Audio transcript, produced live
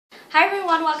Hi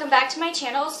everyone, welcome back to my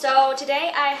channel. So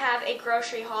today I have a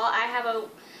grocery haul. I have a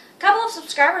couple of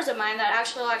subscribers of mine that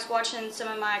actually likes watching some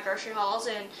of my grocery hauls,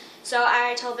 and so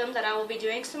I told them that I will be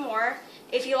doing some more.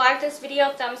 If you like this video,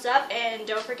 thumbs up and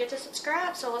don't forget to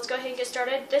subscribe. So let's go ahead and get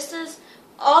started.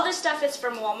 All this stuff is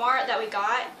from Walmart that we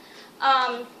got.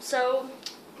 So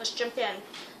let's jump in.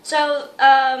 So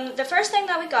the first thing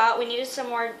that we got, we needed some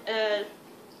more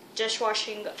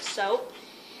dishwashing soap.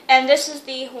 And this is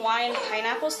the Hawaiian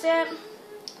pineapple scent,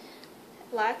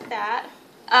 like that.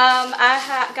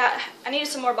 I needed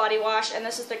some more body wash, and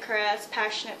this is the Crest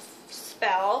Passionate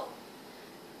Spell,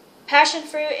 passion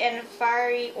fruit and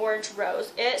fiery orange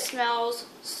rose. It smells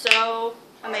so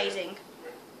amazing.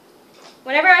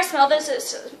 Whenever I smell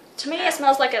this, to me it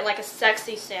smells like a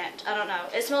sexy scent. I don't know.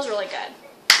 It smells really good.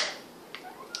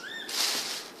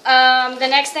 The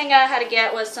next thing I had to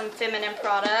get was some feminine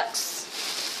products.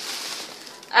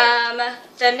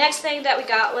 The next thing that we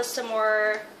got was some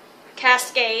more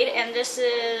Cascade, and this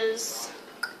is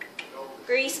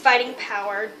Grease Fighting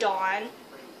Power Dawn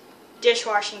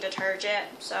dishwashing detergent.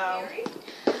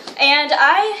 And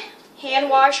I hand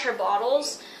wash her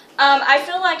bottles. I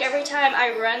feel like every time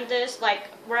I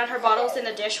run her bottles in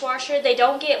the dishwasher, they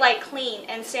don't get clean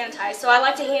and sanitized. So I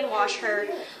like to hand wash her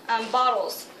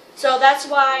bottles. So that's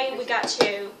why we got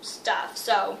two stuff.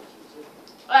 So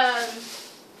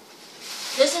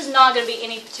this is not going to be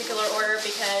any particular order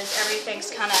because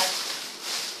everything's kind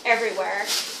of everywhere.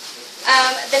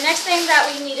 The next thing that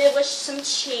we needed was some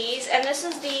cheese, and this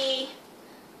is the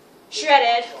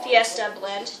shredded Fiesta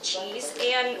blend cheese,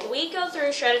 and we go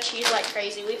through shredded cheese like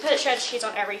crazy. We put shredded cheese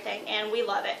on everything, and we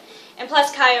love it. And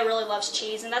plus, Kaya really loves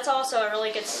cheese, and that's also a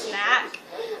really good snack.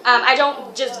 I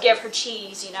don't just give her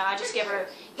cheese, I just give her,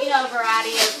 a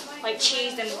variety of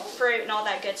cheese and fruit and all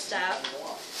that good stuff.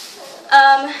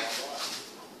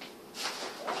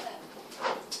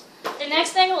 The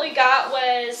next thing we got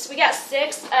was, we got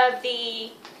 6 of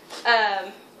the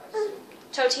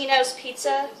Totino's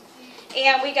pizza,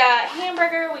 and we got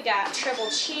hamburger, we got triple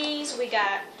cheese, we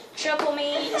got triple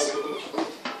meat,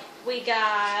 we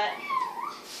got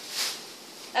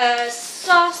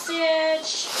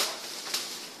sausage,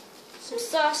 some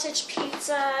sausage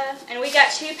pizza, and we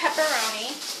got 2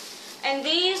 pepperoni, and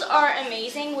these are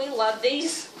amazing. We love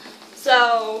these,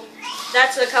 so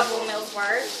that's a couple of meals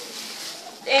worth.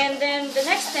 And then the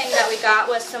next thing that we got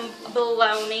was some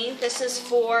bologna. This is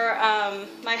for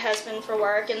my husband for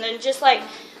work. And then just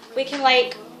we can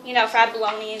fry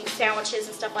bologna and sandwiches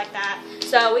and stuff like that.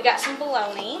 So we got some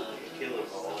bologna.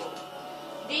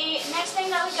 The next thing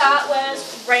that we got was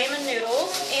ramen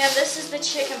noodles. And this is the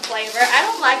chicken flavor. I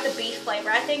don't like the beef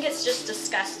flavor. I think it's just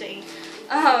disgusting.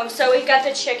 So we got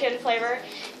the chicken flavor.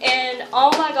 And oh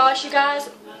my gosh, you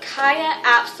guys, Kaya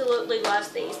absolutely loves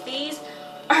these. These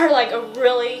are a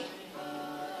really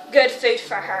good food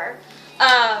for her.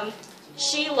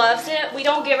 She loves it. We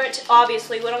don't give it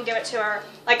obviously we don't give it to her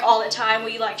all the time.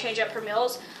 We change up her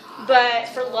meals, but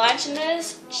for lunch and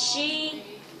this, she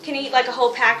can eat a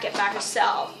whole packet by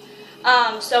herself.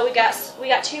 So we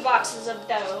got 2 boxes of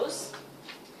those.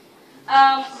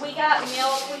 We got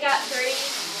milk. We got 3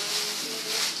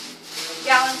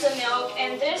 gallons of milk,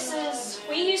 and this is,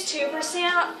 we use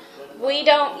 2%. We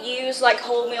don't use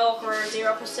whole milk or 0%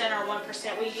 or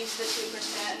 1%. We use the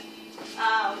 2%.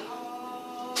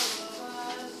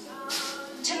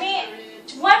 To me,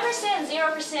 1% and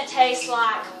 0% taste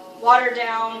like watered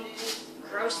down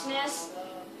grossness.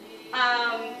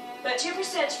 But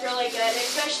 2% is really good,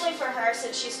 especially for her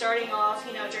since she's starting off,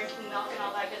 drinking milk and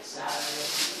all that good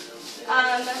stuff.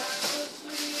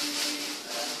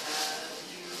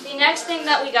 The next thing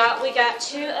that we got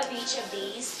 2 of each of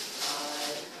these.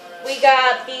 We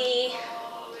got the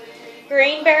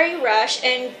Greenberry Rush,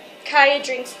 and Kaya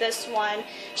drinks this one.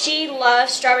 She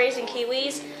loves strawberries and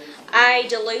kiwis. I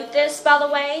dilute this, by the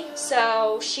way,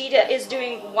 so she is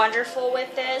doing wonderful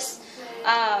with this.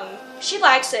 She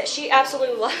likes it. She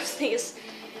absolutely loves these.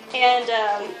 And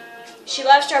she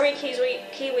loves strawberry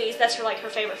kiwis. That's her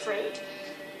favorite fruit.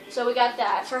 So we got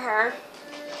that for her.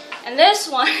 And this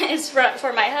one is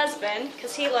for my husband,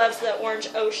 because he loves the Orange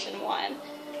Ocean one.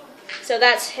 So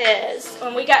that's his.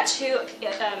 And we got 2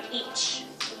 each.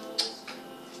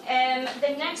 And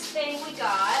the next thing we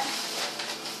got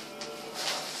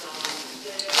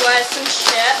was some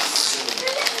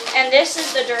chips. And this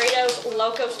is the Doritos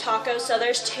Locos Tacos. So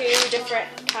there's 2 different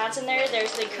kinds in there.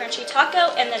 There's the crunchy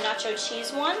taco and the nacho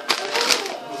cheese one.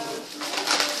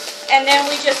 And then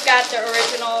we just got the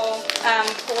original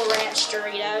Cool Ranch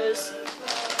Doritos.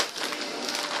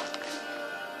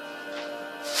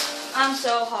 I'm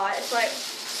so hot. It's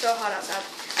so hot outside.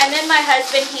 And then my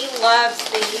husband, he loves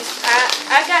these.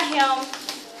 I got him,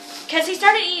 because he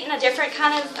started eating a different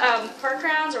kind of pork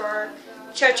rounds or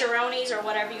chicharrones or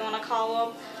whatever you want to call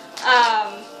them.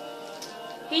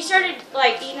 He started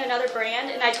like eating another brand,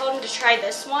 and I told him to try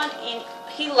this one, and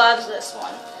he loves this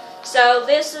one. So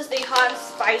this is the hot and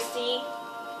spicy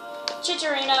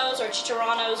chicharrones or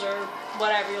chicharronos or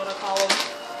whatever you want to call them.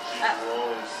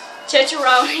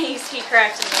 Chicharrones, he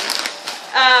corrected me.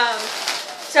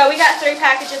 So we got 3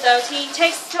 packages of those. He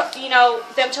takes, you know,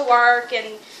 them to work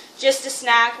and just a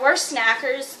snack. We're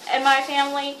snackers in my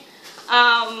family.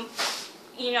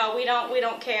 You know, we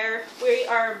don't care. We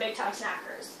are big time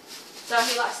snackers. So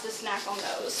he likes to snack on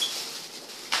those.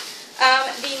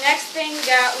 The next thing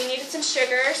we needed some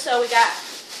sugar, so we got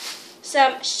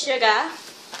some sugar.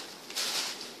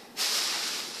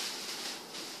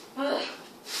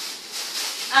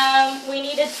 We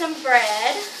needed some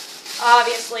bread,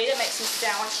 obviously, to make some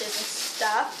sandwiches and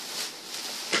stuff.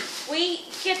 We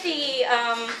get the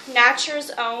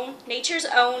Nature's Own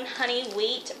honey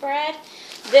wheat bread.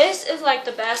 This is like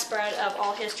the best bread of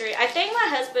all history. I think my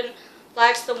husband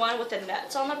likes the one with the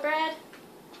nuts on the bread.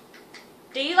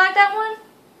 Do you like that one?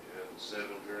 Yeah, 7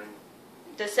 grain.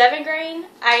 The 7 grain?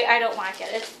 I don't like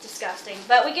it. It's disgusting.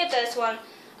 But we get this one.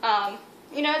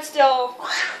 You know, it's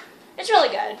really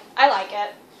good. I like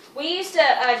it. We used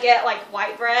to get like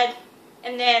white bread,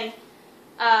 and then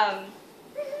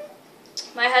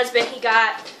my husband,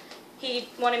 he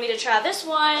wanted me to try this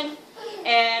one,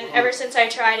 and ever since I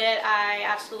tried it, I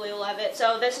absolutely love it.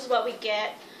 So this is what we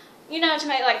get, you know, to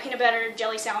make like peanut butter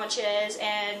jelly sandwiches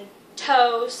and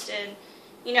toast and,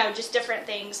 you know, just different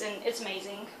things, and it's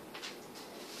amazing.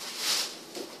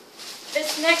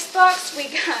 This next box we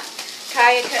got,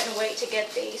 Kaya couldn't wait to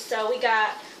get these, so we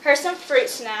got her some fruit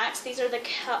snacks. These are the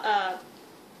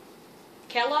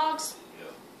Kellogg's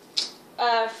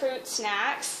fruit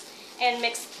snacks and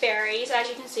mixed berries. As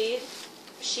you can see,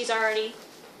 she's already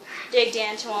digged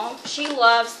into them. She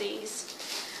loves these.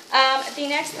 The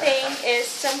next thing is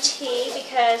some tea,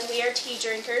 because we are tea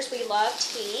drinkers. We love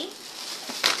tea.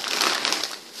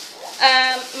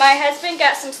 My husband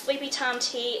got some Sleepy Time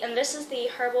tea, and this is the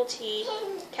herbal tea,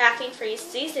 caffeine-free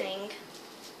seasoning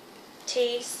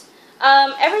teas.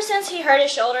 Ever since he hurt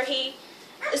his shoulder, he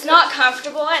is not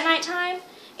comfortable at nighttime,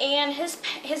 and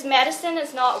his medicine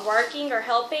is not working or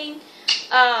helping.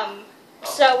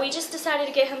 So we just decided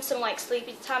to get him some like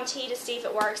Sleepy Time tea to see if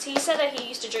it works. He said that he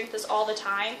used to drink this all the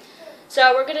time.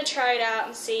 So we're going to try it out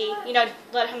and see, you know,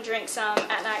 let him drink some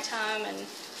at nighttime and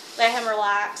let him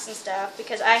relax and stuff,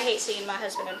 because I hate seeing my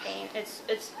husband in pain.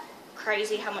 It's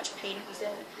crazy how much pain he's in.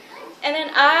 And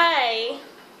then I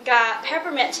got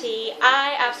peppermint tea.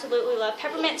 I absolutely love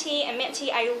peppermint tea and mint tea.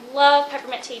 I love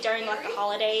peppermint tea during like the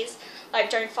holidays,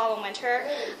 like during fall and winter.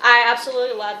 I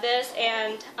absolutely love this,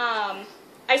 and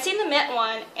I seen the mint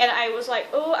one, and I was like,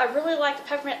 oh, I really like the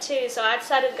peppermint too, so I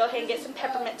decided to go ahead and get some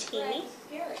peppermint tea.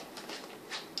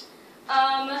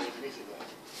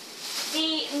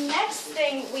 The next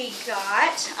thing we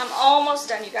got, I'm almost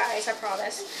done, you guys, I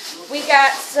promise. We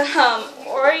got some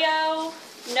Oreo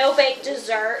no-bake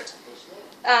dessert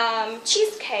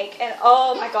cheesecake, and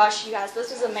oh my gosh, you guys, this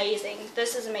is amazing.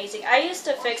 This is amazing. I used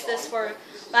to fix this for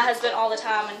my husband all the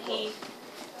time, and he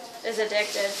is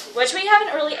addicted, which we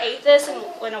haven't really ate this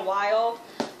in a while,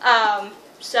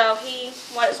 so he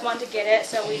wanted to get it,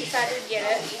 so we decided to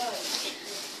get it.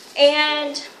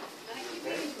 And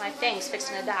my thing's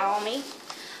fixing to die on me.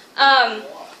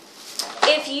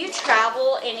 If you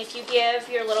travel and if you give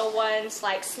your little ones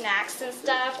like snacks and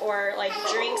stuff, or like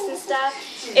drinks and stuff,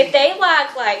 if they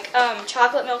like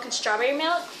chocolate milk and strawberry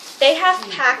milk, they have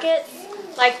packets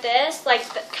like this, like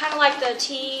kind of like the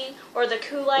tea or the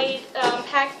Kool-Aid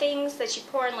pack things that you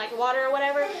pour in like water or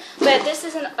whatever. But this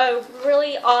is a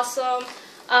really awesome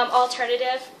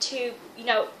alternative to, you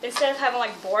know, instead of having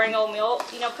like boring old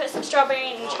milk, you know, put some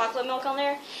strawberry and chocolate milk on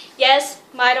there. Yes,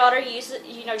 my daughter uses,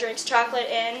 you know, drinks chocolate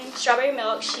and strawberry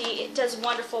milk. She does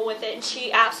wonderful with it, and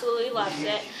she absolutely loves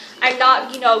it. I'm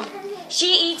not, you know,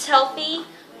 she eats healthy,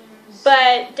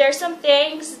 but there's some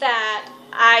things that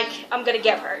I'm going to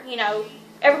give her. You know,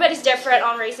 everybody's different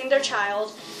on raising their child,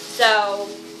 so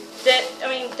I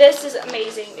mean, this is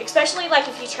amazing, especially like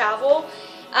if you travel.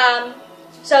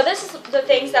 So this is the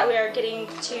things that we are getting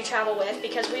to travel with,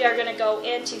 because we are going to go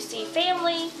in to see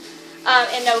family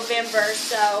in November.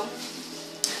 So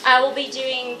I will be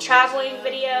doing traveling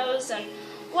videos and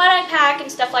what I pack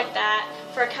and stuff like that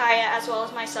for Kaya as well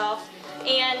as myself,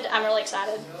 and I'm really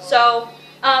excited. So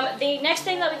the next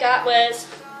thing that we got was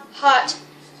hot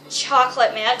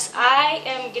chocolate mix. I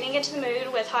am getting into the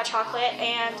mood with hot chocolate,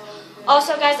 and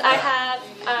Also, guys, I have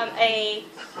a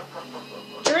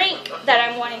drink that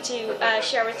I'm wanting to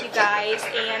share with you guys,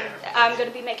 and I'm going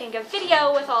to be making a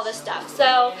video with all this stuff,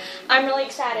 so I'm really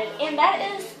excited. And that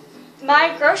is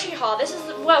my grocery haul. This is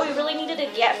what we really needed to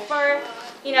get for,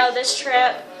 you know, this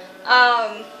trip.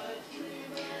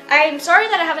 I'm sorry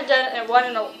that I haven't done one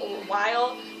in a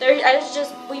while.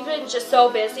 We've been just so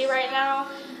busy right now.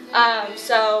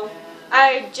 So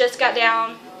I just got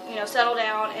down, you know, settled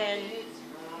down and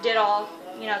did all,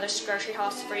 you know, this grocery haul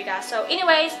for you guys. So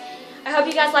anyways, I hope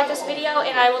you guys like this video,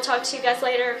 and I will talk to you guys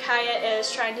later. Kaya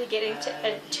is trying to get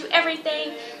into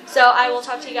everything, so I will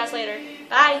talk to you guys later.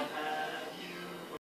 Bye.